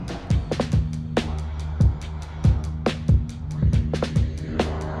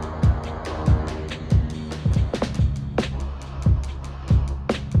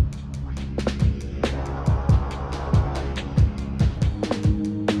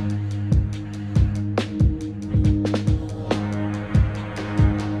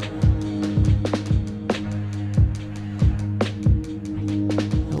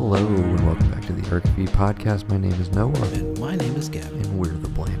podcast. My name is Noah. And my name is Gavin. And we're the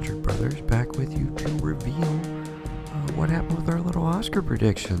Blanchard Brothers, back with you to reveal what happened with our little Oscar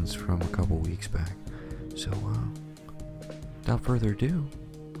predictions from a couple weeks back. So, without further ado,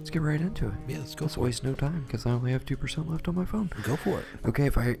 let's get right into it. Yeah, let's waste no time, because I only have 2% left on my phone. Go for it. Okay,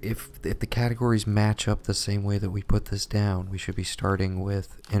 if the categories match up the same way that we put this down, we should be starting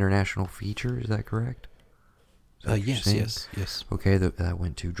with international feature. Is that correct? Yes. Okay, that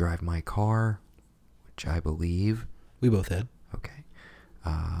went to Drive My Car, which I believe we both had. Okay.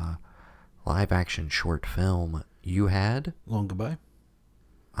 Live action short film, you had? Long Goodbye.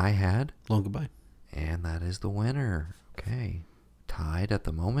 I had? Long Goodbye. And that is the winner. Okay. Tied at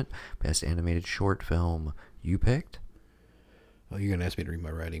the moment. Best animated short film, you picked? Oh, you're going to ask me to read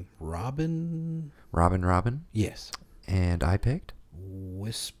my writing. Robin? Yes. And I picked?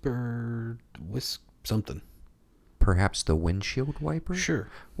 Something. Perhaps The Windshield Wiper? Sure.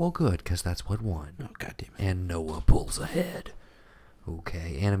 Well, good, because that's what won. Oh, goddamn it. And Noah pulls ahead.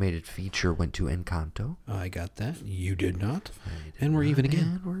 Okay, animated feature went to Encanto. I got that. You did not. And we're even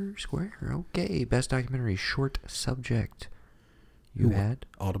again. And we're square. Okay, best documentary short subject. You had?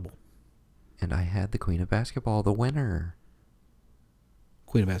 Audible. And I had The Queen of Basketball, the winner.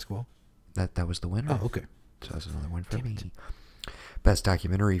 Queen of Basketball? That was the winner. Oh, okay. So that's another one for me. Best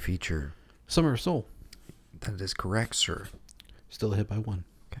documentary feature. Summer of Soul. That is correct, sir. Still ahead by one.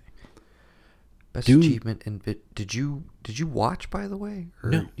 Okay. Best Dune. achievement in did you watch, by the way?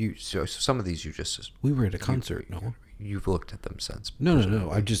 Or No. So some of these you just We were at a concert. You've looked at them since. No.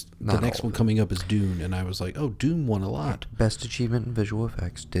 I just Not the next all one of coming up is Dune, and I was like, oh, Dune won a lot. Best achievement in visual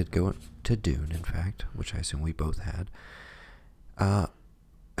effects did go to Dune, in fact, which I assume we both had.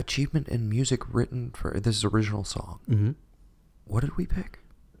 Achievement in music written for this is original song. Mm-hmm. What did we pick?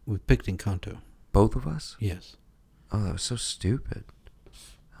 We picked Encanto. Both of us? Yes. Oh, that was so stupid.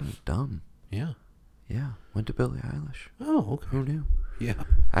 That was dumb. Yeah. Yeah, went to Billie Eilish. Oh, okay. Who knew? Yeah.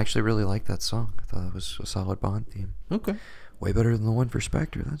 I actually really liked that song. I thought it was a solid Bond theme. Okay. Way better than the one for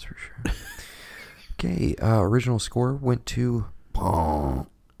Spectre, that's for sure. Okay, original score went to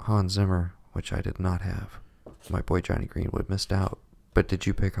Hans Zimmer, which I did not have. My boy Johnny Greenwood missed out. But did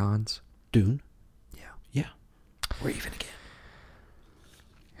you pick Hans? Dune? Yeah. Yeah. We're even again.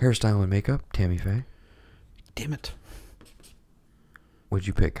 Hairstyle and makeup, Tammy Faye. Damn it. What'd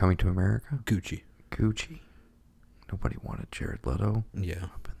you pick, Coming to America? Gucci. Nobody wanted Jared Leto. Yeah.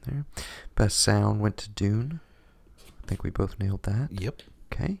 Up in there. Best sound went to Dune. I think we both nailed that. Yep.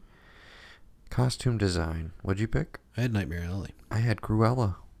 Okay. Costume design. What'd you pick? I had Nightmare Alley. I had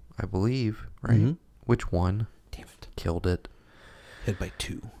Cruella, I believe, right? Mm-hmm. Which one? Damn it. Killed it. Head by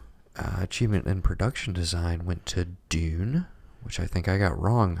 2. Achievement in production design went to Dune, which I think I got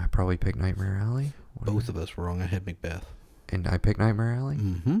wrong. I probably picked Nightmare Alley. Both of us were wrong. I had Macbeth. And I picked Nightmare Alley?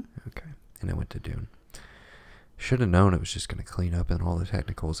 Mm-hmm. Okay. And it went to Dune. Should have known it was just going to clean up in all the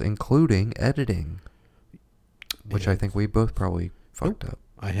technicals, including editing, which I think we both probably fucked up.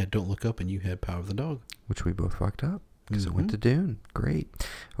 I had Don't Look Up and you had Power of the Dog. Which we both fucked up because it went to Dune. Great.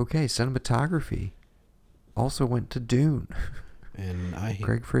 Okay, cinematography also went to Dune. And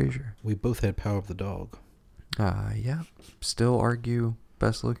Greg Fraser. We both had Power of the Dog. Yeah. Still argue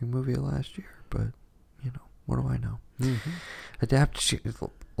best looking movie of last year, but what do I know? Mm-hmm.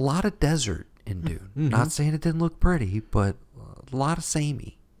 A lot of desert in Dune. Mm-hmm. Not saying it didn't look pretty, but a lot of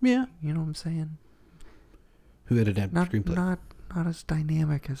samey. Yeah. You know what I'm saying? Who had adapted screenplay? Not as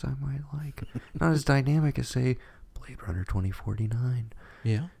dynamic as I might like. Not as dynamic as, say, Blade Runner 2049.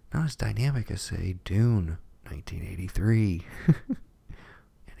 Yeah. Not as dynamic as, say, Dune 1983.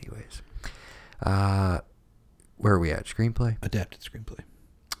 Anyways. Where are we at? Screenplay? Adapted screenplay.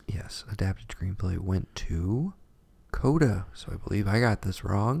 Yes, adapted screenplay went to Coda. So I believe I got this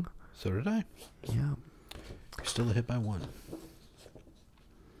wrong. So did I. Yeah. You're still ahead by 1.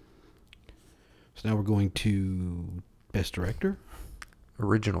 So now we're going to Best Director?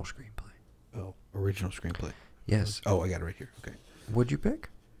 Original screenplay. Oh, original screenplay. Yes. Oh, I got it right here. Okay. What'd you pick?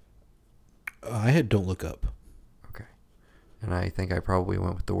 I had Don't Look Up. Okay. And I think I probably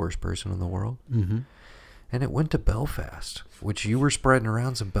went with The Worst Person in the World. Mm-hmm. And it went to Belfast, which you were spreading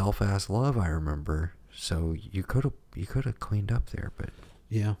around some Belfast love, I remember. So you could have cleaned up there, but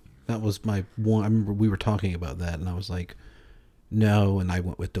yeah, that was my one. I remember we were talking about that, and I was like, no, and I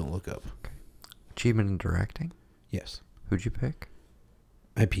went with Don't Look Up. Okay. Achievement in directing. Yes. Who'd you pick?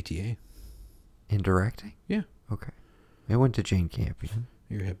 I had PTA. In directing? Yeah. Okay. It went to Jane Campion.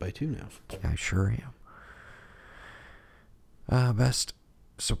 You're ahead by 2 now. Yeah, I sure am. Best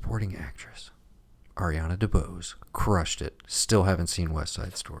supporting actress. Ariana DeBose. Crushed it. Still haven't seen West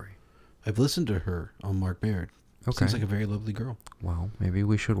Side Story. I've listened to her on Mark Maron. Okay. Seems like a very lovely girl. Well, maybe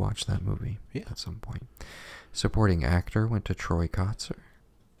we should watch that movie at some point. Supporting actor went to Troy Kotzer.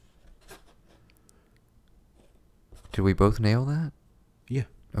 Did we both nail that? Yeah.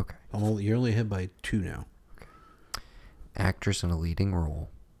 Okay. You're only ahead by 2 now. Actress in a leading role.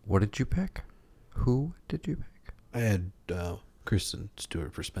 What did you pick? Who did you pick? I had Kristen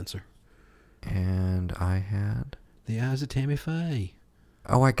Stewart for Spencer. And I had... The Eyes of Tammy Faye.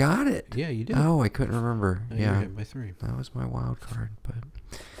 Oh, I got it. Yeah, you did. Oh, I couldn't remember. You're ahead by 3. That was my wild card, but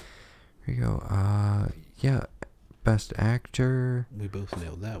here you go. Yeah, best actor. We both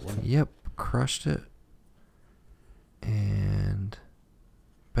nailed that one. Yep, crushed it. And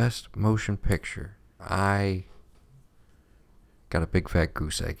best motion picture. I got a big fat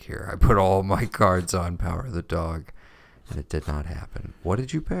goose egg here. I put all my cards on Power of the Dog, and it did not happen. What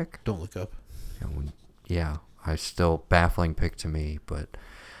did you pick? Don't Look Up. Yeah, I still baffling pick to me, but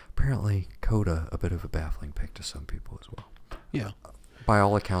apparently Coda a bit of a baffling pick to some people as well. Yeah. By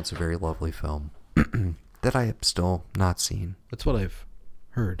all accounts, a very lovely film that I have still not seen. That's what I've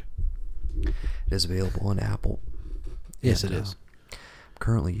heard. It is available on Apple. Yes, And, it is. I'm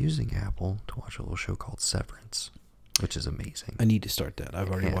currently using Apple to watch a little show called Severance, which is amazing. I need to start that. I've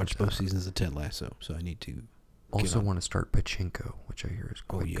already And, watched both seasons of Ted Lasso, so I need to. Also want to start Pachinko, which I hear is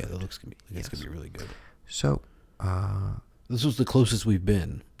quite yeah, good. that looks gonna be. It's gonna be really good. So, This was the closest we've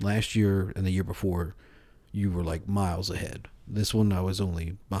been. Last year and the year before, you were like miles ahead. This one, I was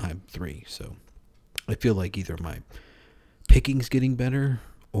only behind 3. So, I feel like either my picking's getting better,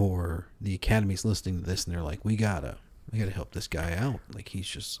 or the Academy's listening to this and they're like, we gotta help this guy out. Like he's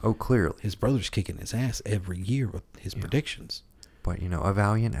just clearly his brother's kicking his ass every year with his predictions. But a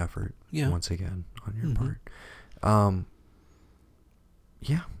valiant effort. Yeah. Once again on your part.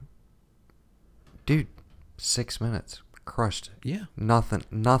 Yeah. Dude, 6 minutes. Crushed it. Yeah.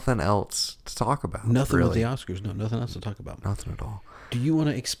 Nothing else to talk about. Nothing really. with the Oscars. No, nothing else to talk about. Nothing at all. Do you want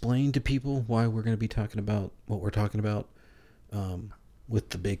to explain to people why we're going to be talking about what we're talking about with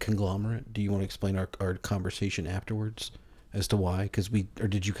the big conglomerate? Do you want to explain our conversation afterwards as to why? Or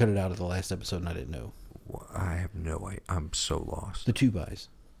did you cut it out of the last episode and I didn't know? I have no idea. I'm so lost. The 2 buys.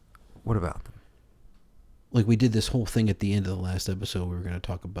 What about them? Like we did this whole thing at the end of the last episode. We were going to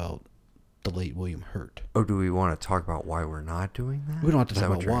talk about the late William Hurt. Oh, do we want to talk about why we're not doing that? We don't have to Is talk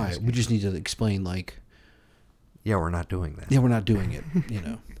that about what you're why. asking? We just need to explain Yeah, we're not doing that. yeah, we're not doing it,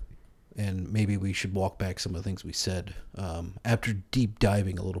 And maybe we should walk back some of the things we said. After deep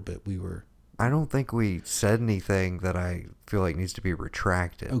diving a little bit, I don't think we said anything that I feel like needs to be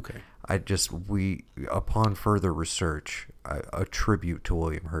retracted. Okay. Upon further research, a tribute to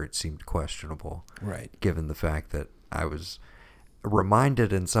William Hurt seemed questionable. Right. Given the fact that I was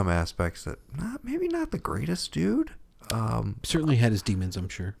reminded in some aspects that maybe not the greatest dude. Certainly had his demons, I'm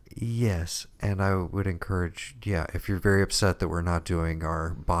sure. Yes, and I would encourage, if you're very upset that we're not doing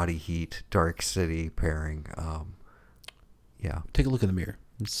our Body Heat Dark City pairing, Take a look in the mirror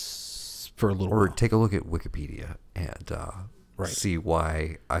for a little or while. take a look at Wikipedia and see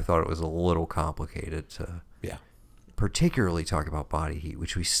why I thought it was a little complicated to particularly talk about Body Heat,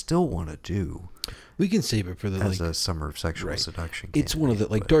 which we still want to do. We can save it for the as a summer of sexual seduction. It's one of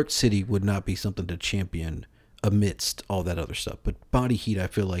the Dark City would not be something to champion amidst all that other stuff, but Body Heat I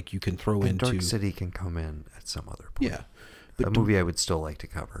feel like you can throw into Dark City can come in at some other point. Yeah, but a movie I would still like to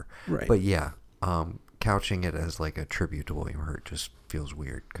cover. Right. But couching it as like a tribute to William Hurt just feels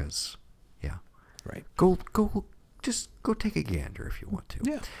weird because right. Go take a gander if you want to.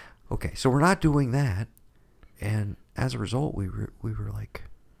 Yeah. Okay, so we're not doing that, and as a result, we were like,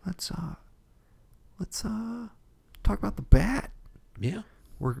 let's talk about the Bat. Yeah.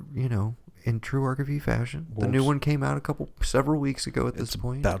 We're in true RKV fashion. The new one came out several weeks ago at this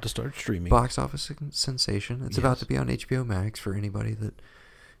point. About to start streaming. Box office sensation. It's about to be on HBO Max for anybody that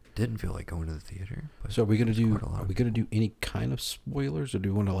didn't feel like going to the theater. So are we gonna do any kind of spoilers, or do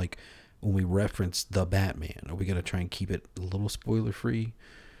we want to when we reference the Batman, are we gonna try and keep it a little spoiler free,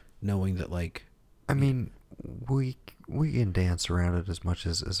 knowing that I mean, we can dance around it as much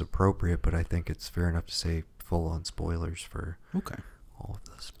as is appropriate, but I think it's fair enough to say full on spoilers for all of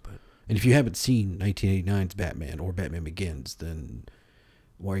this. But and if you haven't seen 1989's Batman or Batman Begins, then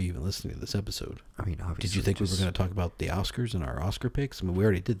why are you even listening to this episode? I mean, obviously, did you think we were going to talk about the Oscars and our Oscar picks? I mean, we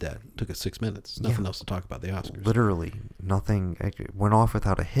already did that. It took us 6 minutes. Nothing else to talk about the Oscars. Literally nothing. It went off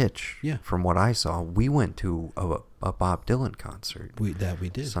without a hitch. Yeah. From what I saw, we went to a Bob Dylan concert. We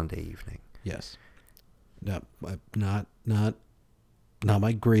did Sunday evening. Yes. Not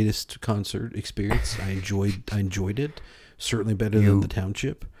my greatest concert experience. I enjoyed it. Certainly better than the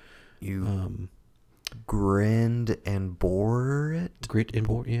Township. Grinned and bore it. Grit and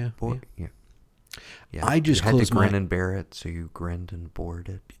bore, yeah. Yeah. Yeah, I just you had to closed grin my and bear it, so you grinned and bored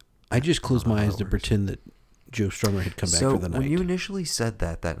it. I just closed know my how eyes that to works. pretend that Joe Strummer had come back So for the night. when you initially said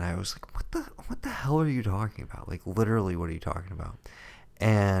that night, I was like, what the hell are you talking about? Like, literally, what are you talking about?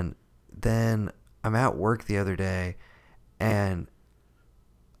 And then I'm at work the other day, and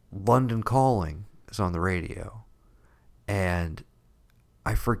London Calling is on the radio, and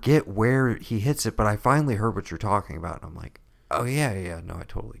I forget where he hits it, but I finally heard what you're talking about, and I'm like, oh yeah, no, I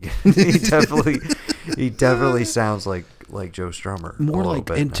totally get it. he definitely sounds like Joe Strummer. More a little like,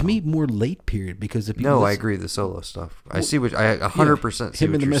 bit and to now. me, more late period, because if you No, I listen- agree. The solo stuff. I Well, see what I 100% see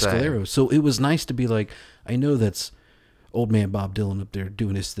him what and the you're saying. Mescaleros. So it was nice to be like, I know that's old man Bob Dylan up there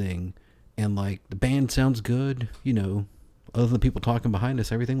doing his thing, and like the band sounds good. You know, other than the people talking behind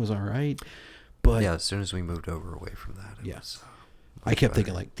us, everything was all right. But Yeah, as soon as we moved over away from that, it Yeah. was, I kept better.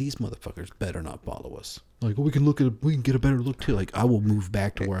 thinking like, these motherfuckers better not follow us. Like, we can get a better look too. Like, I will move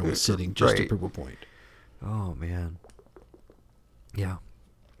back to where I was sitting just to Right. prove a point. Oh man, yeah,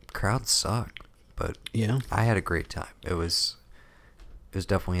 crowds suck, but Yeah. I had a great time. It was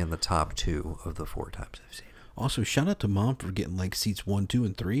definitely in the top 2 of the 4 times I've seen it. Also, shout out to Mom for getting like seats 1, 2,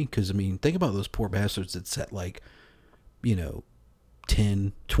 and 3. Because I mean, think about those poor bastards that sat like,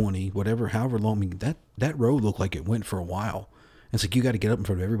 10, 20, whatever, however long. I mean, that row looked like it went for a while. And it's like you got to get up in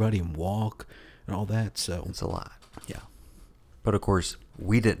front of everybody and walk and all that. So It's a lot. yeah, But of course,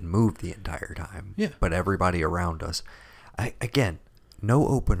 we didn't move the entire time. Yeah. But everybody around us, again, no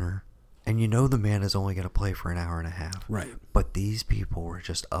opener, and you know the man is only going to play for an hour and a half. Right. But these people were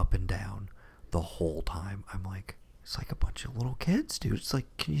just up and down the whole time. I'm like, it's like a bunch of little kids, dude. It's like,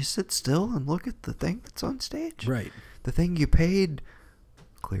 can you sit still and look at the thing that's on stage? Right. The thing you paid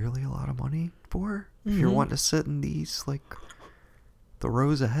clearly a lot of money for. If you're Mhm. wanting to sit in these, like, the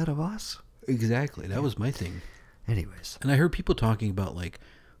rows ahead of us. Exactly. That was my thing. Anyways. And I heard people talking about like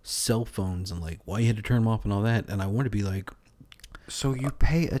cell phones and like why you had to turn them off and all that. And I wanted to be like, So you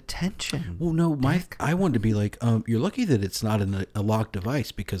pay attention. well, no, Dick. I wanted to be like, you're lucky that it's not a locked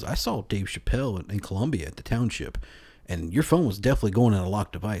device, because I saw Dave Chappelle in Columbia at the Township, and your phone was definitely going in a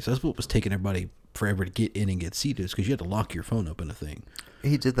locked device. That's what was taking everybody forever to get in and get seated, because you had to lock your phone up in a thing.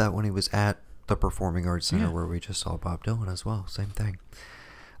 He did that when he was at the Performing Arts Center, Yeah. where we just saw Bob Dylan as well. Same thing.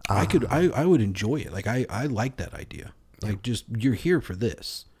 I would enjoy it. Like I like that idea. Like, just, you're here for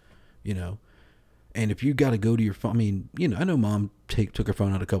this, And if you got to go to your phone, I mean, I know Mom took her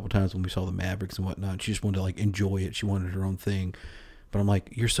phone out a couple times when we saw the Mavericks and whatnot. She just wanted to like enjoy it. She wanted her own thing. But I'm like,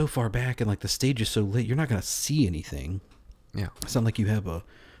 you're so far back and like the stage is so lit, you're not gonna see anything. Yeah. It's not like you have a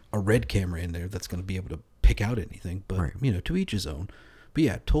red camera in there that's gonna be able to pick out anything. But Right. to each his own. But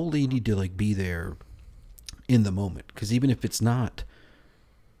yeah, totally need to like be there in the moment, because even if it's not,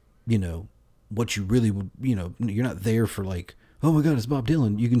 what you really would, you're not there for like, oh my God, it's Bob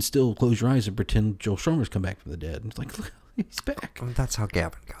Dylan. You can still close your eyes and pretend Joel Strummer's come back from the dead. And it's like, look, he's back. I mean, that's how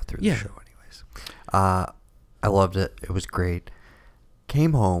Gavin got through Yeah. the show anyways. I loved it. It was great.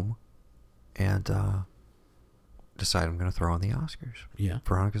 Came home and decided I'm going to throw on the Oscars. Yeah.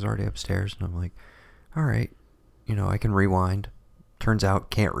 Veronica's already upstairs, and I'm like, all right, I can rewind. Turns out,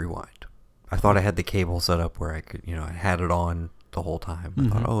 can't rewind. I thought I had the cable set up where I could, I had it on the whole time. I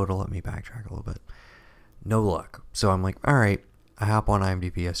thought, it'll let me backtrack a little bit. No luck. So I'm like, all right. I hop on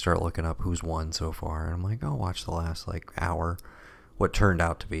IMDb. I start looking up who's won so far. And I'm like, I'll watch the last, hour. What turned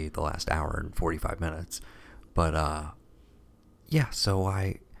out to be the last hour and 45 minutes. But, yeah. So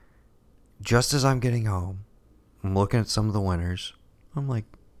just as I'm getting home, I'm looking at some of the winners. I'm like,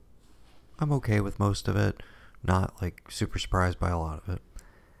 I'm okay with most of it. Not, super surprised by a lot of it.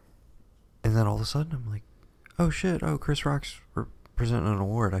 And then all of a sudden, I'm like, oh, shit. Oh, Chris Rock's presenting an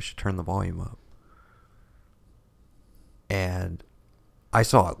award. I should turn the volume up. And I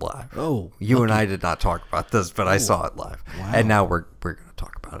saw it live. Oh, You and lucky. I did not talk about this, but I saw it live. Wow. And now we're going to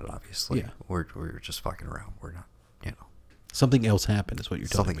talk about it, obviously. Yeah. We're just fucking around. We're not, Something else happened is what you're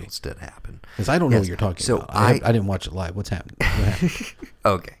telling something me. else did happen. Because I don't know Yes. what you're talking So about. I didn't watch it live. What's happening? What happened?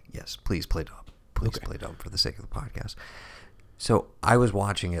 Okay, yes, please play dumb. Please Okay. play dumb for the sake of the podcast. So I was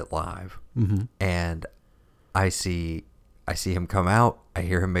watching it live, Mm-hmm. and I see him come out. I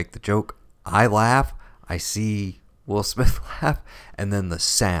hear him make the joke. I laugh. I see Will Smith laugh, and then the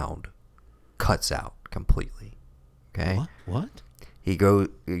sound cuts out completely. Okay. What?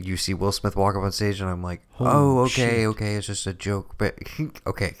 You see Will Smith walk up on stage, and I'm like, Holy oh, okay, shit. okay, it's just a joke, but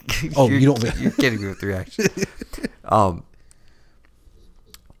okay. Oh, you don't- You're kidding me with the reaction.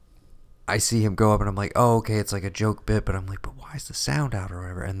 I see him go up, and I'm like, oh, okay, it's like a joke bit, but I'm like, but why is the sound out or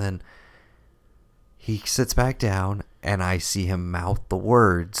whatever? And then he sits back down, and I see him mouth the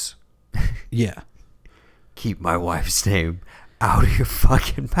words, Yeah. keep my wife's name out of your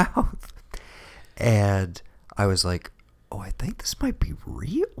fucking mouth. And I was like, oh, I think this might be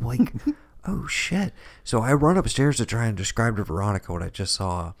real. Like, oh shit. So I run upstairs to try and describe to Veronica what I just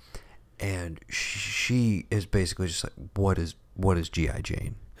saw. And she is basically just like, what is G.I.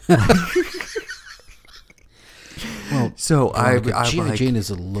 Jane? Well, so I'm G.I. like, Jane is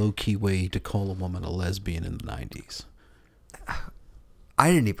a low-key way to call a woman a lesbian in the 90s.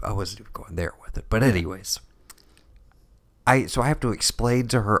 I wasn't even going there with it. But anyways, so I have to explain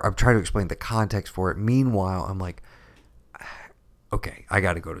to her. I'm trying to explain the context for it. Meanwhile, I'm like, okay, I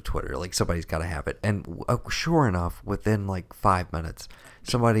got to go to Twitter. Like, somebody's got to have it. And sure enough, within like 5 minutes,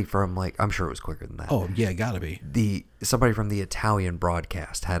 somebody from like, I'm sure it was quicker than that. Oh, yeah, gotta be. Somebody from the Italian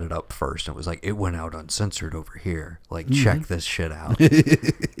broadcast had it up first and was like, it went out uncensored over here. Like, check this shit out.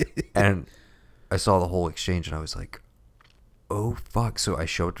 And I saw the whole exchange and I was like, oh, fuck. So I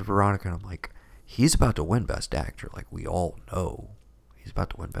showed it to Veronica and I'm like, he's about to win Best Actor. Like, we all know he's about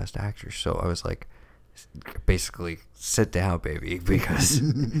to win Best Actor. So I was like, basically, sit down, baby, because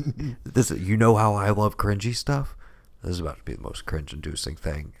you know how I love cringy stuff? This is about to be the most cringe-inducing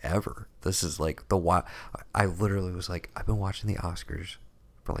thing ever. This is like I literally was like, I've been watching the Oscars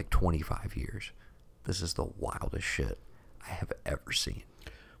for like 25 years. This is the wildest shit I have ever seen.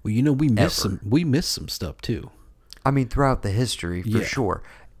 Well, you know, we missed some stuff too. I mean, throughout the history, for sure.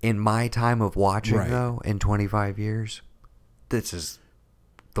 In my time of watching, though, in 25 years, this is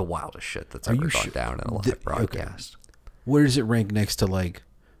the wildest shit that's ever gone down in a live broadcast. Okay. Where does it rank next to, like,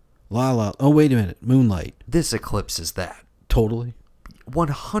 La La... Oh, wait a minute. Moonlight. This eclipses that. Totally?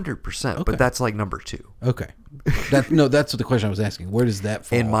 100%. Okay. But that's, like, number 2. Okay. That's the question I was asking. Where does that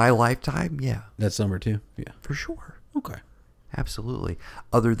fall? In my lifetime, yeah. That's number 2? Yeah. For sure. Okay. Absolutely.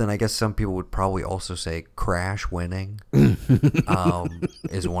 Other than, I guess some people would probably also say Crash winning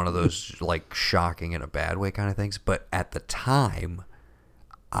is one of those, like, shocking in a bad way kind of things. But at the time,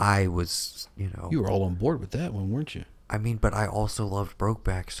 I was, You were all on board with that one, weren't you? I mean, but I also loved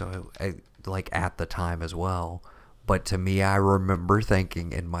Brokeback, so I like, at the time as well. But to me, I remember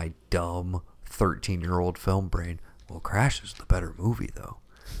thinking in my dumb 13-year-old film brain, well, Crash is the better movie, though.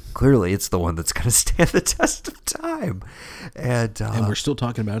 Clearly, it's the one that's going to stand the test of time. And we're still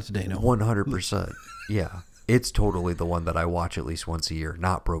talking about it today, no? 100%. Yeah. It's totally the one that I watch at least once a year,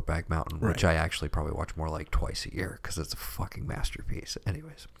 not Brokeback Mountain, which I actually probably watch more like twice a year because it's a fucking masterpiece.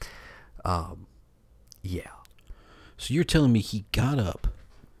 Anyways. Yeah. So you're telling me he got up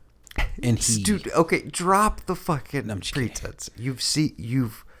and he... Dude, okay, drop the fucking pretense.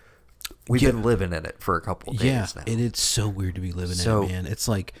 We've been living in it for a couple days now. Yeah, it's so weird to be living in it, man. It's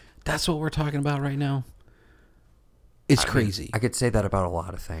like, that's what we're talking about right now? It's crazy. I could say that about a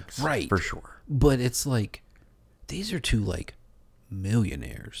lot of things. Right. For sure. But it's like, these are two, like,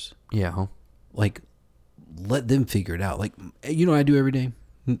 millionaires. Yeah. Like, let them figure it out. Like, you know what I do every day?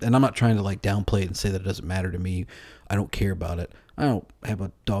 And I'm not trying to, like, downplay it and say that it doesn't matter to me. I don't care about it. I don't have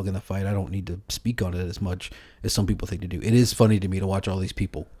a dog in the fight. I don't need to speak on it as much as some people think to do. It is funny to me to watch all these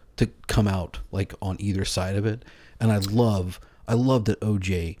people to come out, like, on either side of it. And I love that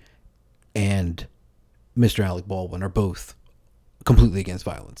OJ and Mr. Alec Baldwin are both completely against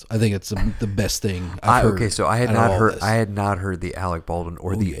violence. I think it's the best thing I've heard. Okay, so I had not heard the Alec Baldwin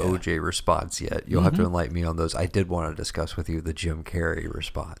or OJ response yet. You'll have to enlighten me on those. I did want to discuss with you the Jim Carrey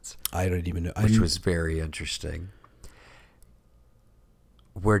response. I don't even know. Which was very interesting.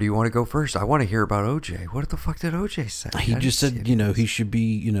 Where do you want to go first? I want to hear about OJ. What the fuck did OJ say? He just said, he should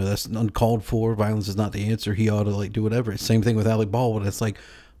be, that's uncalled for. Violence is not the answer. He ought to, like, do whatever. Same thing with Alec Baldwin. It's like,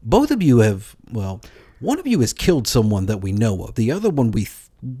 both of you have, one of you has killed someone that we know of. The other one,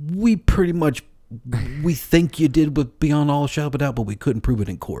 we pretty much, we think you did with beyond all shadow of a doubt, but we couldn't prove it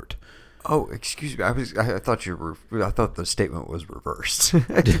in court. Oh, excuse me. I thought the statement was reversed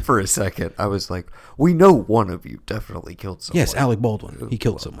for a second. I was like, we know one of you definitely killed someone. Yes, Alec Baldwin. He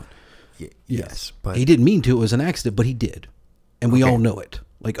killed someone. Yes, but he didn't mean to. It was an accident, but he did, and we all know it.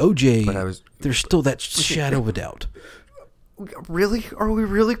 Like OJ, there's still that shadow of a doubt. Really? Are we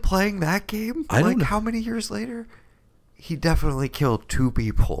really playing that game? I don't know. How many years later? He definitely killed 2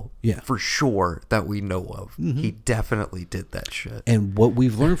 people. Yeah. For sure, that we know of. Mm-hmm. He definitely did that shit. And what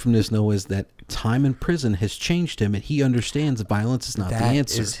we've learned from this, Noah, is that time in prison has changed him, and he understands violence is not the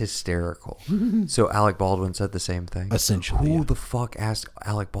answer. That is hysterical. So Alec Baldwin said the same thing? Essentially, Who the fuck asked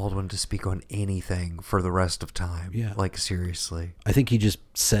Alec Baldwin to speak on anything for the rest of time? Yeah. Like, seriously. I think he just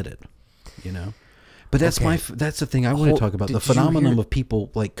said it, But that's that's the thing I want to talk about. The phenomenon of people,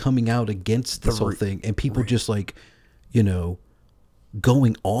 like, coming out against this whole thing, and people just, like,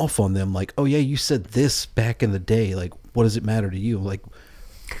 going off on them, like, oh yeah, you said this back in the day. Like, what does it matter to you? Like,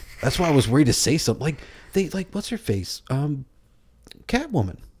 that's why I was worried to say something. Like, what's her face?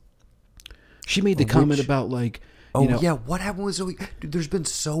 Catwoman. She made the comment about like, Oh you know, yeah, what happened with Zoe? Dude, there's been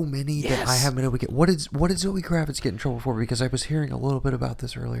so many that I Yes. haven't been able to get. What did Zoe Kravitz get in trouble for? Because I was hearing a little bit about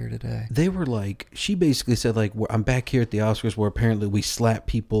this earlier today. they were like, she basically said like, I'm back here at the Oscars where apparently we slap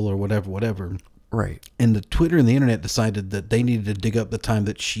people or whatever. Right. And the Twitter and the internet decided that they needed to dig up the time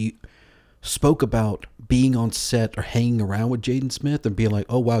that she spoke about being on set or hanging around with Jaden Smith and being like,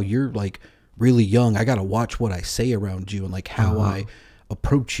 oh wow, you're like really young. I got to watch what I say around you and like how I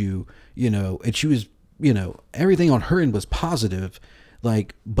approach you, you know. And she was, you know, everything on her end was positive,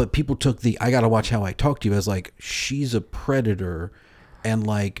 like, but people took the I got to watch how I talk to you as like she's a predator and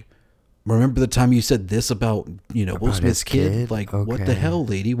like, remember the time you said this about, you know, Will About Smith's his kid? kid? Like, what the Okay. hell,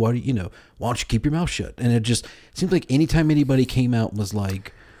 lady? Why do you know? Why don't you keep your mouth shut? And it just seems like anytime anybody came out and was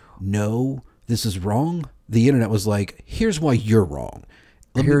like, no, this is wrong, the internet was like, here's why you're wrong.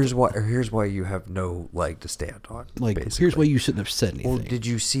 Here's why you have no leg to stand on. Like, basically. here's why you shouldn't have said anything. Well, did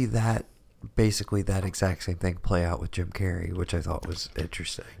you see that? Basically, that exact same thing play out with Jim Carrey, which I thought was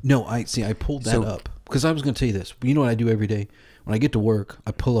interesting. No, I pulled that So- up because I was going to tell you this. You know what I do every day? When I get to work,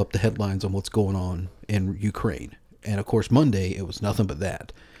 I pull up the headlines on what's going on in Ukraine. And of course, Monday, it was nothing but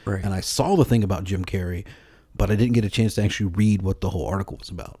that. Right. And I saw the thing about Jim Carrey, but I didn't get a chance to actually read what the whole article was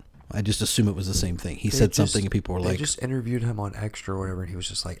about. I just assumed it was the same thing. He said something and people were they like, just interviewed him on Extra or whatever, and he was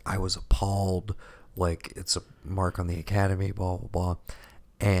just like, I was appalled. Like, it's a mark on the Academy, blah, blah, blah.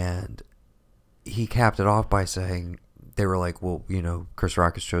 And he capped it off by saying, they were like, well, you know, Chris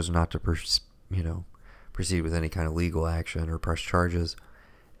Rock has chosen not to, proceed with any kind of legal action or press charges.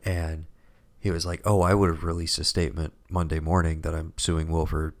 And he was like, oh, I would have released a statement Monday morning that I'm suing Will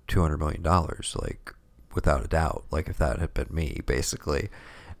for $200 million, like, without a doubt, like, if that had been me, basically.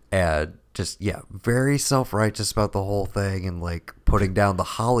 And just, yeah, very self-righteous about the whole thing and, like, putting down the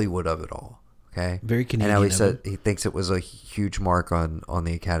Hollywood of it all, okay? Very And now Canadian he of said him. he thinks it was a huge mark on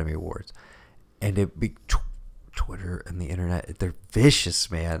the Academy Awards. And it be Twitter and the internet, they're vicious,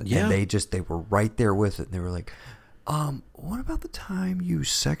 man. Yeah. And they were right there with it. And they were like, what about the time you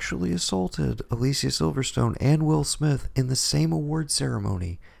sexually assaulted Alicia Silverstone and Will Smith in the same award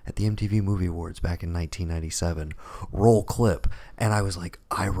ceremony at the MTV Movie Awards back in 1997? Roll clip. And I was like,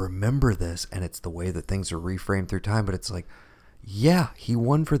 I remember this. And it's the way that things are reframed through time. But it's like, yeah, he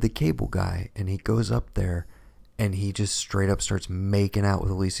won for the cable guy. And he goes up there and he just straight up starts making out with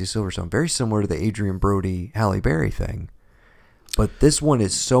Alicia Silverstone. Very similar to the Adrian Brody, Halle Berry thing. But this one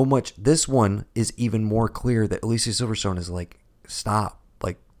is even more clear that Alicia Silverstone is like, stop.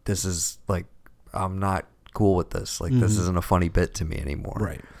 Like, this is like, I'm not cool with this. Like, this isn't a funny bit to me anymore.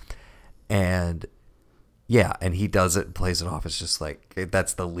 right. And yeah, and he does it and plays it off. It's just like,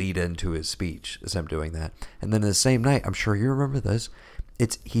 that's the lead into his speech, is him doing that. And then the same night, I'm sure you remember this,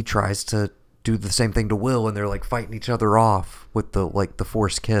 he tries to do the same thing to Will, and they're like fighting each other off with the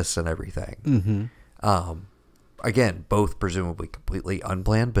forced kiss and everything. Again, both presumably completely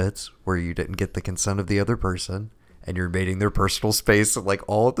unplanned bits where you didn't get the consent of the other person and you're invading their personal space and like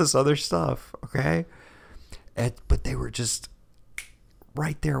all of this other stuff. Okay. But they were just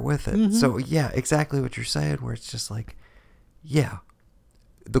right there with it. So yeah, exactly what you're saying, where it's just like, yeah,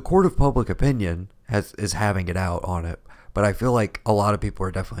 the court of public opinion is having it out on it. But I feel like a lot of people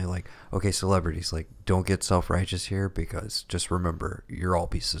are definitely like, okay, celebrities, like, don't get self-righteous here, because just remember, you're all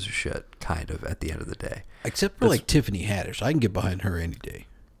pieces of shit, kind of, at the end of the day. Except for like Tiffany Haddish. I can get behind her any day.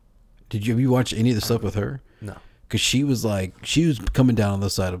 Have you watched any of the stuff with her? No. Because she was coming down on the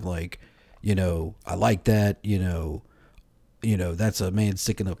side of like, you know, I like that, you know, that's a man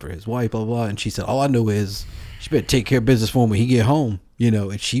sticking up for his wife, blah, blah, blah. And she said, all I know is she better take care of business for him when he get home, you know.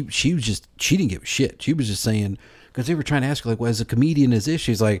 And she didn't give a shit. She was just saying, because they were trying to ask her, like, well, as a comedian, is this?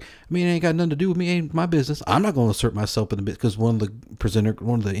 She's like, I mean, it ain't got nothing to do with me. It ain't my business. I'm not going to assert myself in the bit, because one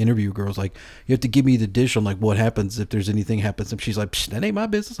of the interview girls, like, you have to give me the dish on, like, what happens if there's anything happens. And she's like, that ain't my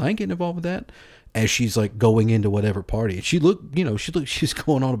business. I ain't getting involved with that. As she's, like, going into whatever party. And she's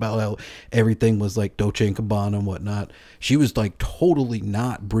going on about how everything was, like, Dolce & Gabbana and whatnot. She was, like, totally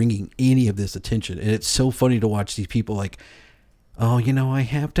not bringing any of this attention. And it's so funny to watch these people, like, oh, you know, I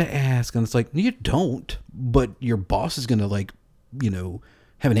have to ask. And it's like, you don't, but your boss is going to, like, you know,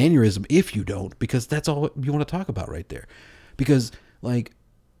 have an aneurysm if you don't, because that's all you want to talk about right there. Because, like,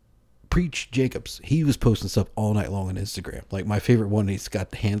 Preach Jacobs, he was posting stuff all night long on Instagram. Like, my favorite one, he's got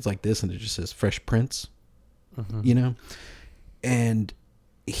the hands like this and it just says Fresh Prince, you know? And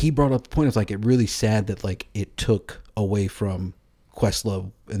he brought up the point of, like, it really sad that, like, it took away from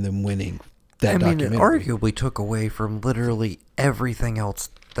Questlove and them winning that documentary. It arguably took away from literally everything else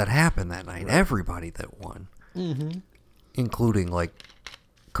that happened that night. Right. Everybody that won. Including, like,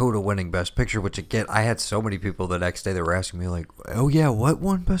 Coda winning Best Picture, which again, I had so many people the next day that were asking me like, "Oh yeah, what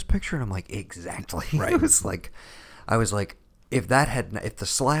won Best Picture?" And I'm like, "Exactly." Right. It was like, I was like, if the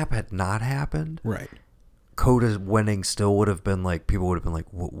slap had not happened, Right. Coda winning still would have been like, people would have been like,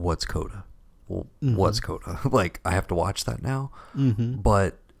 "What's Coda? Well, what's Coda?" Like, I have to watch that now.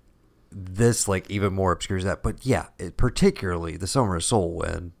 But this like even more obscures that. But yeah, particularly the Summer of Soul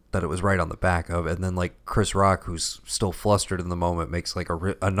win that it was right on the back of, and then like Chris Rock, who's still flustered in the moment, makes like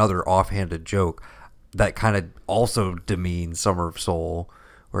another offhanded joke that kind of also demeans Summer of Soul,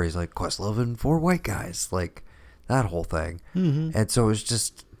 where he's like, Questlove and 4 white guys, like that whole thing. And so it's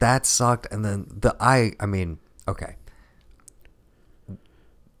just, that sucked. And then I mean, okay,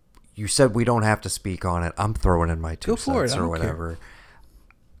 you said we don't have to speak on it. I'm throwing in my 2 Go for cents it. I or don't whatever.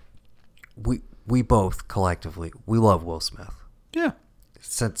 We both collectively, we love Will Smith Yeah.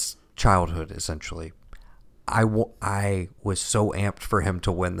 since childhood, essentially. I was so amped for him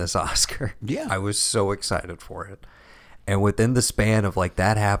to win this Oscar. Yeah. I was so excited for it. And within the span of like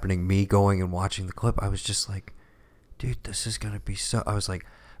that happening, me going and watching the clip, I was just like, dude, this is going to be so, I was like,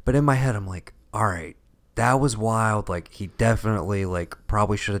 but in my head, I'm like, all right, that was wild. Like, he definitely like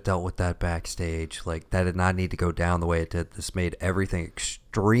probably should have dealt with that backstage. Like, that did not need to go down the way it did. This made everything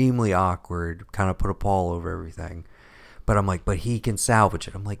extremely awkward, kind of put a pall over everything. But I'm like, but he can salvage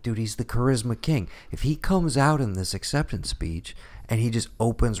it. I'm like, dude, he's the charisma king. If he comes out in this acceptance speech and he just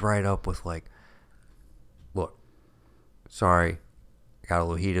opens right up with like, look, sorry, I got a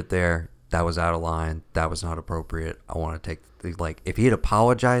little heated there. That was out of line. That was not appropriate. I want to take, like, if he had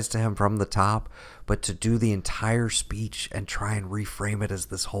apologized to him from the top, but to do the entire speech and try and reframe it as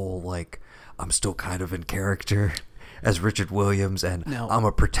this whole, like, I'm still kind of in character as Richard Williams, and Now, I'm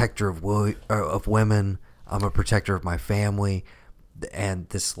a protector of women. I'm a protector of my family. And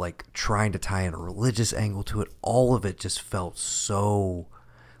this, like, trying to tie in a religious angle to it, all of it just felt so,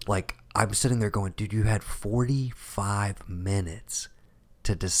 like, I'm sitting there going, dude, you had 45 minutes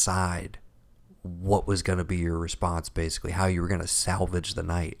to decide what was going to be your response, basically, how you were going to salvage the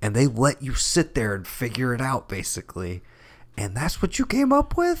night. And they let you sit there and figure it out, basically. And that's what you came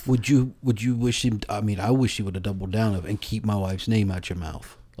up with? Would you wish him, I mean, I wish he would have doubled down of and keep my wife's name out your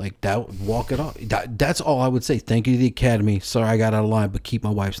mouth. Like, that, walk it off. That's all I would say. Thank you to the Academy. Sorry I got out of line, but keep my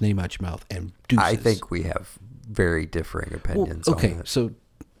wife's name out your mouth. And deuces. I think we have very differing opinions on okay, it. so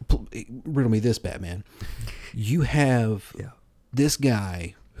riddle me this, Batman. You have this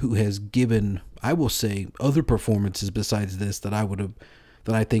guy who has given, I will say, other performances besides this that I would have,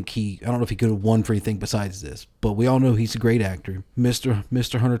 that I think I don't know if he could have won for anything besides this, but we all know he's a great actor. Mr.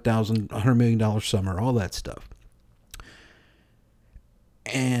 $100 million summer, all that stuff.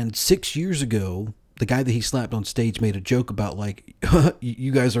 And 6 years ago, the guy that he slapped on stage made a joke about, like,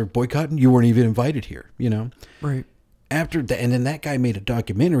 you guys are boycotting? You weren't even invited here, you know? Right. After that, and then that guy made a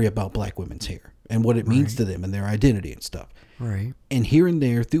documentary about black women's hair and what it means to them and their identity and stuff. Right. And here and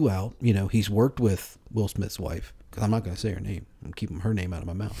there throughout, you know, he's worked with Will Smith's wife, because I'm not going to say her name. I'm keeping her name out of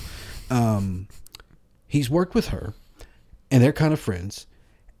my mouth. He's worked with her, and they're kind of friends.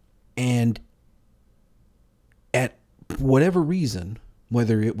 And at whatever reason,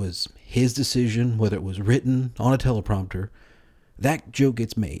 whether it was his decision, whether it was written on a teleprompter, that joke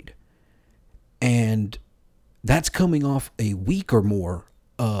gets made. And that's coming off a week or more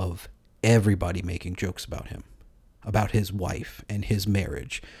of everybody making jokes about him, about his wife and his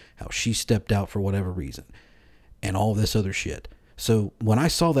marriage, how she stepped out for whatever reason, and all this other shit. So when I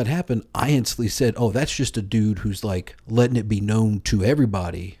saw that happen, I instantly said, oh, that's just a dude who's like letting it be known to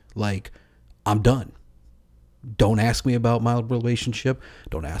everybody, like, I'm done. Don't ask me about my relationship.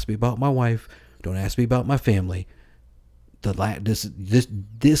 Don't ask me about my wife. Don't ask me about my family.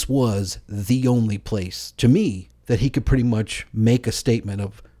 This was the only place to me that he could pretty much make a statement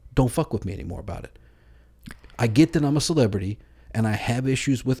of, don't fuck with me anymore about it. I get that I'm a celebrity and I have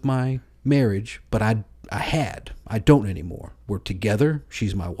issues with my marriage, but I don't anymore. We're together.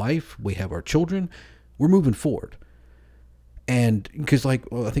 She's my wife. We have our children. We're moving forward. And because, like,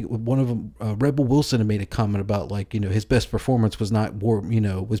 well, I think one of them, Rebel Wilson, had made a comment about, like, you know, his best performance was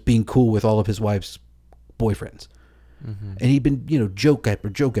was being cool with all of his wife's boyfriends. Mm-hmm. And he'd been, you know, joke after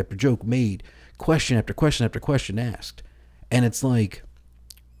joke after joke made, question after question after question asked. And it's like,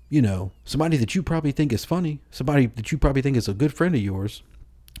 you know, somebody that you probably think is funny, somebody that you probably think is a good friend of yours.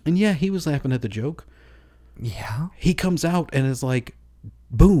 And yeah, he was laughing at the joke. Yeah. He comes out and is like,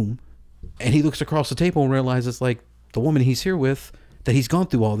 boom. And he looks across the table and realizes, like, the woman he's here with, that he's gone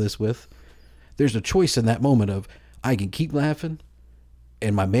through all this with, there's a choice in that moment of, I can keep laughing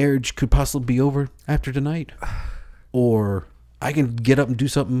and my marriage could possibly be over after tonight, or I can get up and do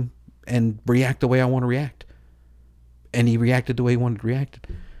something and react the way I want to react. And he reacted the way he wanted to react.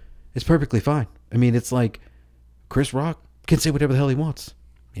 It's perfectly fine. I mean, it's like Chris Rock can say whatever the hell he wants.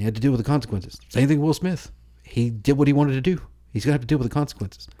 He had to deal with the consequences. Same thing with Will Smith. He did what he wanted to do. He's going to have to deal with the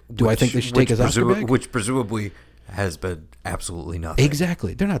consequences. Do I think they should take his Oscar back? Which presumably has been absolutely nothing.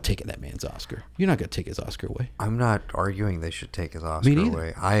 Exactly. They're not taking that man's Oscar. You're not going to take his Oscar away. I'm not arguing they should take his Oscar Me neither.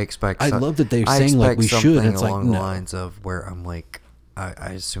 away. I expect. I love that they're saying like we should. And it's along like the no. lines of where I'm like,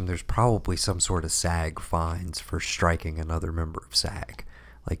 I assume there's probably some sort of SAG fines for striking another member of SAG.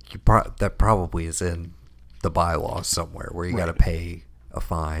 Like that probably is in the bylaws somewhere where you got to pay a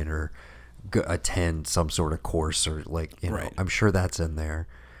fine or attend some sort of course or like I'm sure that's in there.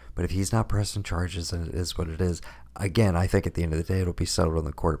 But if he's not pressing charges, then it is what it is. Again, I think at the end of the day, it'll be settled in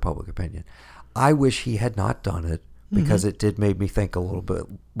the court of public opinion. I wish he had not done it because it did make me think a little bit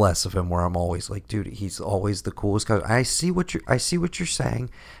less of him. Where I'm always like, dude, he's always the coolest guy. I see what you're saying,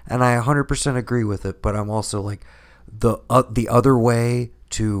 and I 100% agree with it. But I'm also like, the other way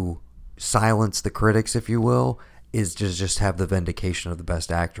to silence the critics, if you will, is to just have the vindication of the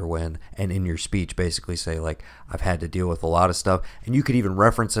best actor win, and in your speech basically say like, I've had to deal with a lot of stuff, and you could even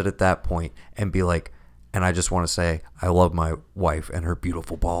reference it at that point and be like, and I just want to say I love my wife and her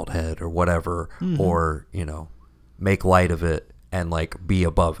beautiful bald head or whatever, or make light of it and like be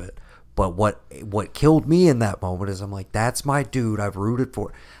above it. But what killed me in that moment is I'm like, that's my dude I've rooted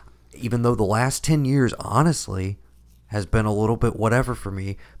for, even though the last 10 years honestly has been a little bit whatever for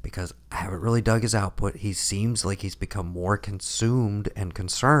me because I haven't really dug his output. He seems like he's become more consumed and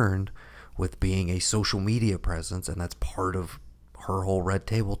concerned with being a social media presence, and that's part of her whole Red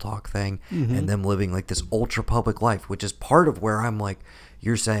Table Talk thing and them living like this ultra public life, which is part of where I'm like,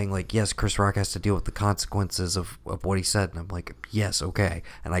 you're saying like, yes, Chris Rock has to deal with the consequences of what he said, and I'm like, yes, okay.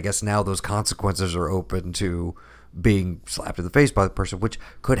 And I guess now those consequences are open to being slapped in the face by the person, which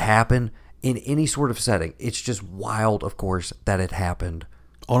could happen in any sort of setting. It's just wild, of course, that it happened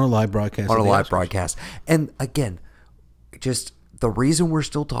on a live broadcast. And again, just the reason we're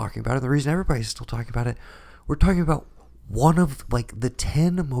still talking about it, the reason everybody's still talking about it, we're talking about one of like the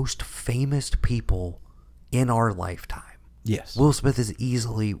 10 most famous people in our lifetime. Yes. Will Smith is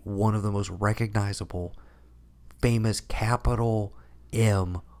easily one of the most recognizable, famous capital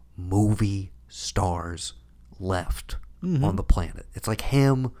M movie stars left on the planet. It's like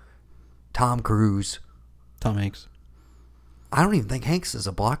him, Tom Cruise, Tom Hanks. I don't even think Hanks is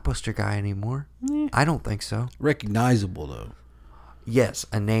a blockbuster guy anymore. I don't think so. Recognizable though. Yes,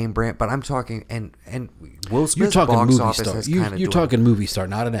 a name brand, but I'm talking and Will Smith's You're talking box movie office star. has You're talking movie star,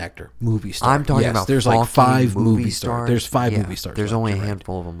 not an actor. Movie star. I'm talking about there's like 5 movie stars. stars. There's 5 movie stars. There's left. only a You're right.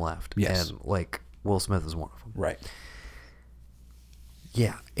 handful of them left. Yes. And like Will Smith is one of them. Right.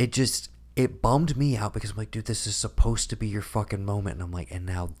 Yeah, it bummed me out because I'm like, dude, this is supposed to be your fucking moment. And I'm like, and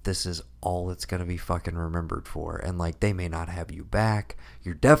now this is all it's going to be fucking remembered for. And like, they may not have you back.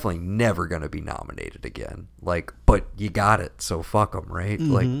 You're definitely never going to be nominated again. Like, but you got it. So fuck them, right?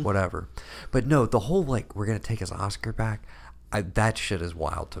 Like, whatever. But no, the whole like, we're going to take his Oscar back. That shit is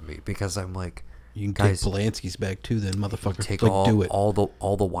wild to me because I'm like, you can guys, take Polanski's back too, then motherfucker. take like, do it. all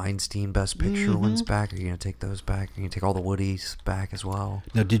the Weinstein Best Picture ones back. Are you gonna take those back? Are you gonna take all the Woodies back as well?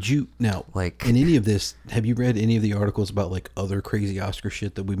 Now Like, in any of this, have you read any of the articles about like other crazy Oscar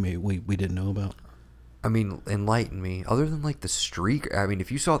shit that we didn't know about? I mean, enlighten me. Other than like the Streaker, I mean,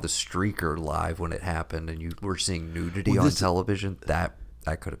 if you saw the Streaker live when it happened and you were seeing nudity on television, that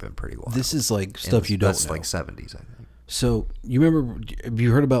could have been pretty wild. This is like stuff you don't know. That's like 70s, I think. So you remember? Have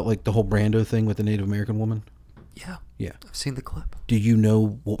you heard about like the whole Brando thing with the Native American woman? Yeah. Yeah. I've seen the clip. Do you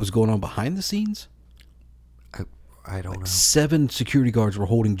know what was going on behind the scenes? I don't know. 7 security guards were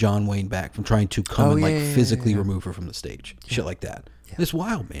holding John Wayne back from trying to come and physically remove her from the stage. Yeah. Shit like that. Yeah. It's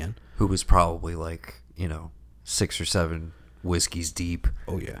wild, man. Who was probably like, 6 or 7 whiskeys deep.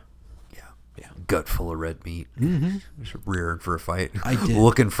 Oh, yeah. Yeah, gut full of red meat. Just rearing for a fight. I did.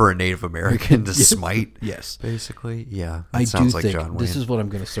 Looking for a Native American to smite. Yes. Basically, yeah. I sounds do like think John Wayne. this is what I'm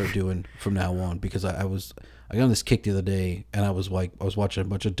going to start doing from now on because I got on this kick the other day and I was watching a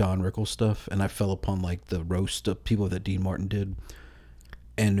bunch of Don Rickles stuff and I fell upon like the roast of people that Dean Martin did,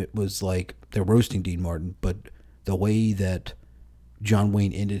 and it was like they're roasting Dean Martin, but the way that John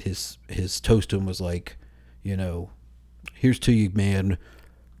Wayne ended his toast to him was like, here's to you, man.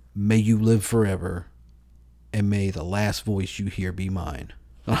 May you live forever, and may the last voice you hear be mine.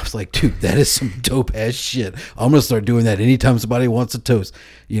 And I was like, dude, that is some dope ass shit. I'm gonna start doing that anytime somebody wants a toast.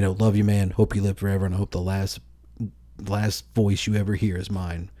 Love you, man. Hope you live forever, and I hope the last voice you ever hear is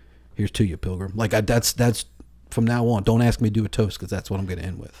mine. Here's to you, Pilgrim. Like that's from now on. Don't ask me to do a toast because that's what I'm gonna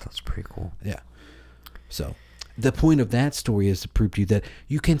end with. That's pretty cool. Yeah. So the point of that story is to prove to you that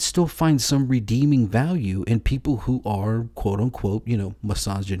you can still find some redeeming value in people who are, quote unquote,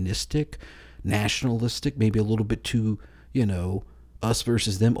 misogynistic, nationalistic, maybe a little bit too, us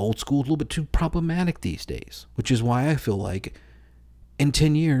versus them, old school, a little bit too problematic these days. Which is why I feel like in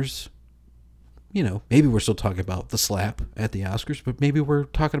 10 years, maybe we're still talking about the slap at the Oscars, but maybe we're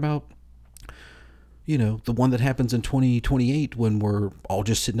talking about, the one that happens in 2028 when we're all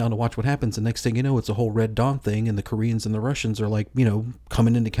just sitting down to watch what happens. And next thing you know, it's a whole Red Dawn thing, and the Koreans and the Russians are like,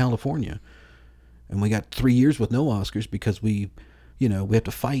 coming into California. And we got 3 years with no Oscars because we have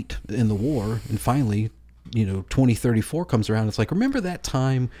to fight in the war. And finally, 2034 comes around. It's like, remember that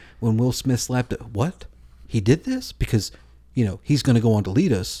time when Will Smith slapped it? What? He did this? Because, he's going to go on to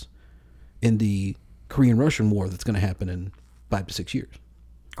lead us in the Korean-Russian war that's going to happen in 5 to 6 years.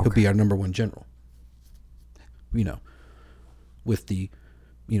 Okay. He'll be our number one general. With the,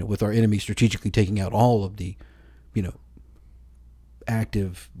 with our enemy strategically taking out all of the,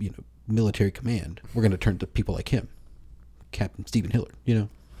 active, military command, we're going to turn to people like him, Captain Stephen Hillard,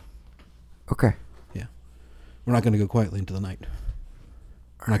 Okay. Yeah. We're not going to go quietly into the night.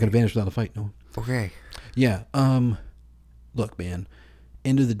 We're not going to vanish without a fight, no. Okay. Yeah. Look, man,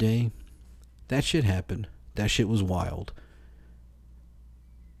 end of the day, that shit happened. That shit was wild.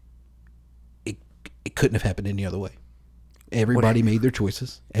 It couldn't have happened any other way. Everybody made their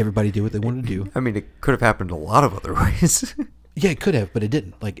choices. Everybody did what they wanted to do. I mean, it could have happened a lot of other ways. Yeah, it could have, but it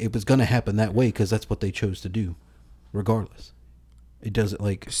didn't. Like, it was going to happen that way because that's what they chose to do, regardless. It doesn't,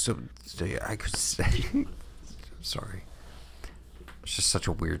 like... So I could say... I'm sorry. It's just such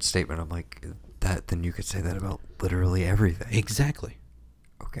a weird statement. I'm like, then you could say that about literally everything. Exactly.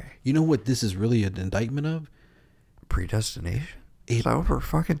 Okay. You know what this is really an indictment of? Predestination? Is that what we're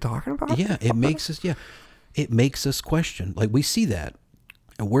fucking talking about? Yeah, it makes us question. Like, we see that,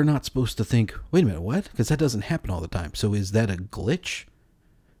 and we're not supposed to think, wait a minute, what? Because that doesn't happen all the time. So is that a glitch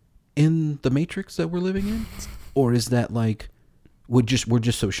in the matrix that we're living in? Or is that like, we're just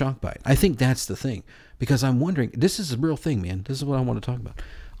so shocked by it? I think that's the thing. Because I'm wondering, this is a real thing, man. This is what I want to talk about.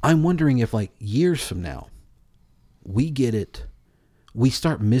 I'm wondering if, like, years from now, we get it, we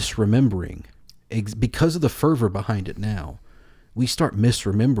start misremembering, because of the fervor behind it now, we start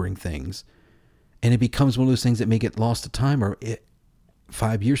misremembering things, and it becomes one of those things that may get lost to time, or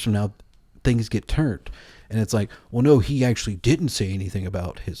 5 years from now, things get turned. And it's like, well, no, he actually didn't say anything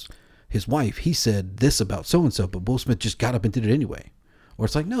about his wife. He said this about so-and-so, but Will Smith just got up and did it anyway. Or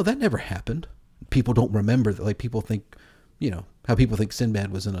it's like, no, that never happened. People don't remember that. Like, people think, how people think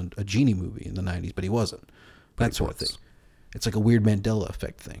Sinbad was in a genie movie in the 90s, but he wasn't. That sort of thing. It's like a weird Mandela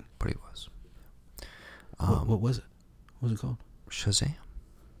effect thing. But he was. What was it? What was it called? Shazam.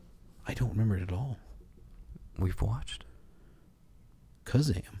 I don't remember it at all. We've watched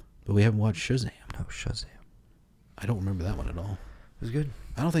Kazam, but we haven't watched Shazam. No, Shazam. I don't remember that one at all. It was good.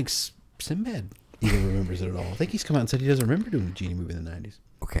 I don't think Sinbad even remembers it at all. I think he's come out and said he doesn't remember doing a genie movie in the 90s.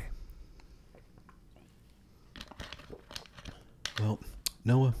 Okay. Well,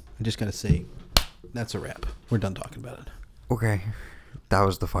 Noah, I just got to say, that's a wrap. We're done talking about it. Okay. That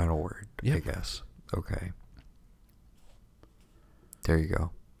was the final word, yep. I guess. Okay. There you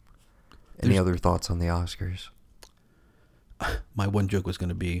go. Any other thoughts on the Oscars? My one joke was going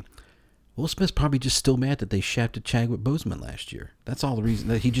to be, Will Smith's probably just still mad that they shafted Chadwick Boseman last year. That's all the reason,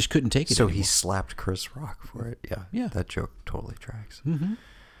 that he just couldn't take it So anymore. he slapped Chris Rock for it. Yeah. Yeah. That joke totally tracks. Mm-hmm.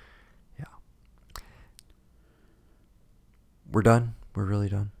 Yeah. We're done? We're really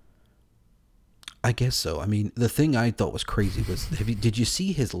done? I guess so. I mean, the thing I thought was crazy was, did you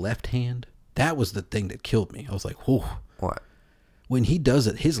see his left hand? That was the thing that killed me. I was like, whoa. What? When he does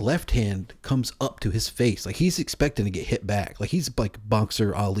it, his left hand comes up to his face. Like, he's expecting to get hit back. Like, he's like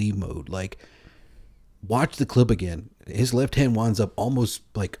boxer Ali mode. Like, watch the clip again. His left hand winds up almost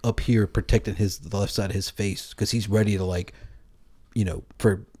like up here protecting the left side of his face because he's ready to, like,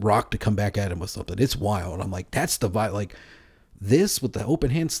 for Rock to come back at him with something. It's wild. I'm like, that's the vibe. Like, this with the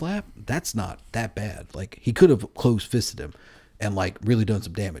open hand slap, that's not that bad. Like, he could have close fisted him and, like, really done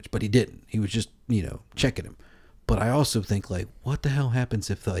some damage, but he didn't. He was just, checking him. But I also think, like, what the hell happens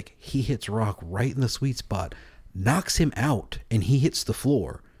if, like, he hits Rock right in the sweet spot, knocks him out, and he hits the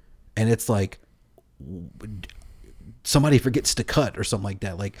floor, and it's like somebody forgets to cut or something like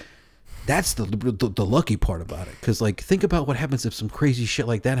that. Like, that's the lucky part about it. Because, like, think about what happens if some crazy shit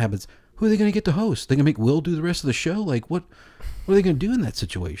like that happens. Who are they going to get to host? They going to make Will do the rest of the show? Like, what are they going to do in that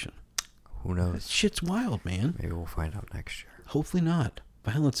situation? Who knows? That shit's wild, man. Maybe we'll find out next year. Hopefully not.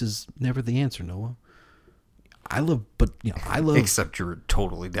 Violence is never the answer, Noah. I love. Except you're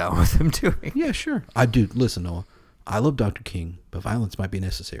totally down with him doing. Yeah, sure. I do. Listen, Noah. I love Dr. King, but violence might be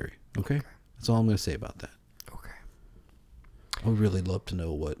necessary. Okay? That's all I'm going to say about that. Okay. I would really love to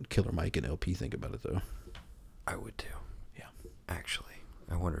know what Killer Mike and LP think about it, though. I would too. Yeah. Actually,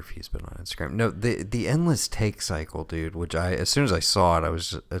 I wonder if he's been on Instagram. No, the endless take cycle, dude. Which as soon as I saw it,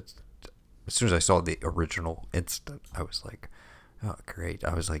 as soon as I saw the original instant, I was like, oh, great.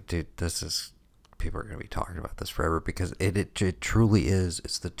 I was like, dude, people are going to be talking about this forever because it truly is.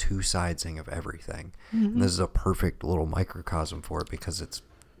 It's the two sidesing of everything. Mm-hmm. And this is a perfect little microcosm for it because it's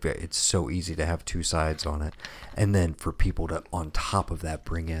so easy to have two sides on it. And then for people to, on top of that,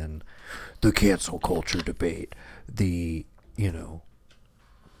 bring in the cancel culture debate, the,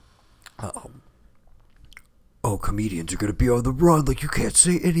 comedians are going to be on the run. Like, you can't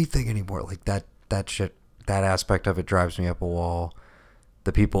say anything anymore. Like, that shit, that aspect of it drives me up a wall.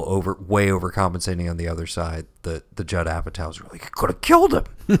 The people way overcompensating on the other side. The Judd Apatows were like, he could have killed him.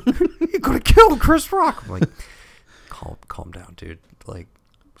 He could have killed Chris Rock. I'm like, calm down, dude. Like,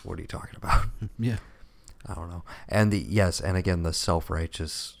 what are you talking about? Yeah. I don't know. And and again, the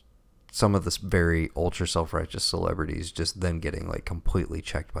self-righteous, some of this very ultra self-righteous celebrities just then getting like completely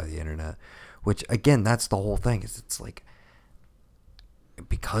checked by the internet, which again, that's the whole thing. It's like,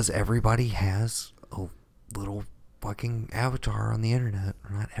 because everybody has a little fucking avatar on the internet,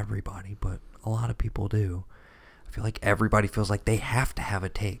 or not everybody, but a lot of people do. I feel like everybody feels like they have to have a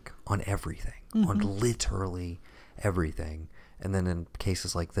take on everything, on literally everything. And then in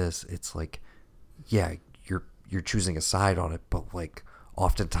cases like this, it's like, yeah, you're choosing a side on it, but like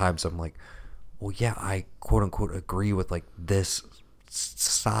oftentimes I'm like, well, yeah, I quote unquote agree with like this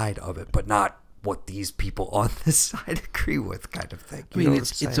side of it, but not what these people on this side agree with, kind of thing. I mean,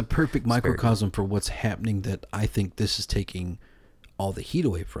 it's a perfect microcosm for what's happening that I think this is taking all the heat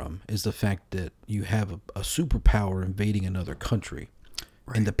away from, is the fact that you have a superpower invading another country.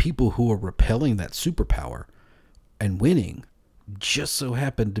 Right. And the people who are repelling that superpower and winning just so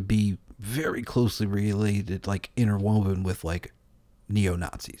happen to be very closely related, like interwoven with like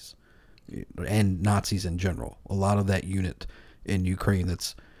neo-Nazis and Nazis in general. A lot of that unit in Ukraine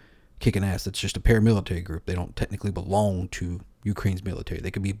that's kicking ass, that's just a paramilitary group. They don't technically belong to Ukraine's military.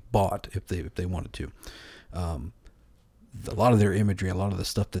 They could be bought if they wanted to. A lot of their imagery, a lot of the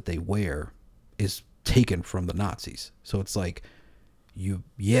stuff that they wear is taken from the Nazis. So it's like, you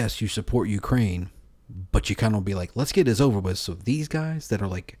support Ukraine, but you kind of be like, let's get this over with. So these guys that are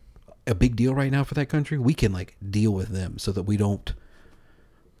like a big deal right now for that country, we can like deal with them so that we don't,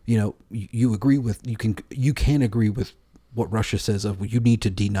 you agree with, you can agree with what Russia says of, you need to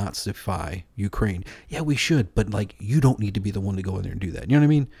denazify Ukraine. Yeah, we should, but like, you don't need to be the one to go in there and do that. You know what I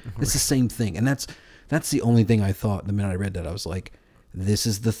mean? Mm-hmm. It's the same thing. And that's the only thing I thought the minute I read that. I was like, this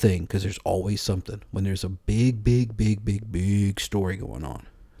is the thing, because there's always something. When there's a big story going on,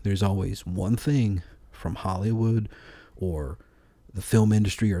 there's always one thing from Hollywood or the film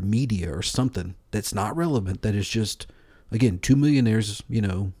industry or media or something that's not relevant, that is just, again, two millionaires,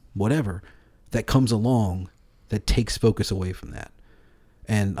 whatever, that comes along that takes focus away from that.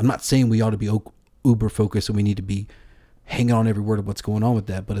 And I'm not saying we ought to be uber focused and we need to be hanging on every word of what's going on with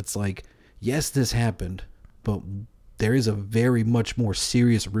that, but it's like, yes, this happened, but there is a very much more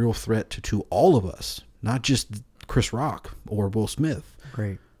serious, real threat to all of us, not just Chris Rock or Will Smith.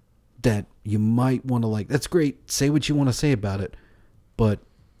 Right. That you might want to, like, that's great, say what you want to say about it, but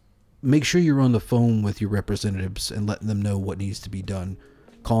make sure you're on the phone with your representatives and letting them know what needs to be done.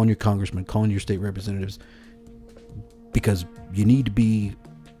 Calling your congressman, calling your state representatives, because you need to be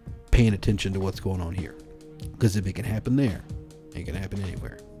paying attention to what's going on here. Because if it can happen there, it can happen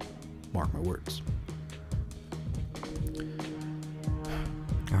anywhere. Mark my words.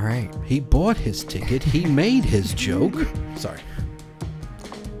 All right. He bought his ticket. He made his joke. Sorry.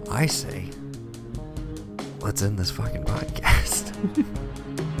 I say, let's end this fucking podcast.